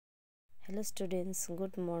Hello students,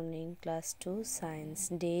 good morning. Class 2 Science,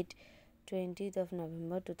 date 20th of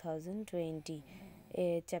November 2020.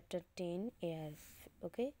 Chapter 10 Air.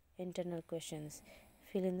 Okay, internal questions.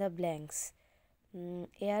 Fill in the blanks.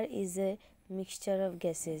 Air is a mixture of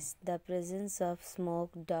gases. The presence of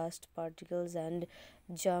smoke, dust, particles, and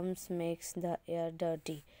germs makes the air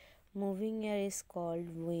dirty. Moving air is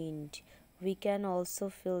called wind. We can also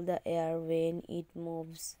feel the air when it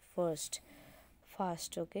moves fast.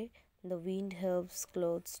 Okay, the wind helps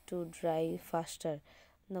clothes to dry faster.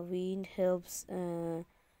 The wind helps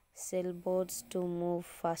sailboats to move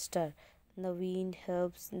faster. The wind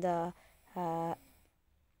helps the uh,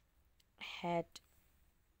 hat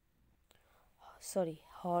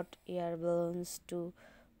hot air balloons to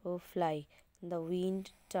fly. The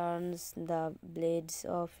wind turns the blades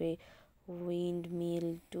of a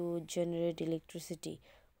windmill to generate electricity.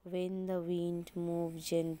 When the wind moves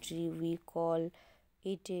gently, we call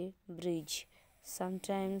it a breeze.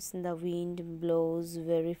 Sometimes the wind blows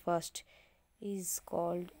very fast is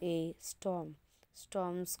called a storm.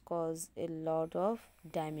 Storms cause a lot of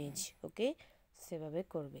damage. Okay, সেভাবে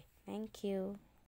করবে. Thank you.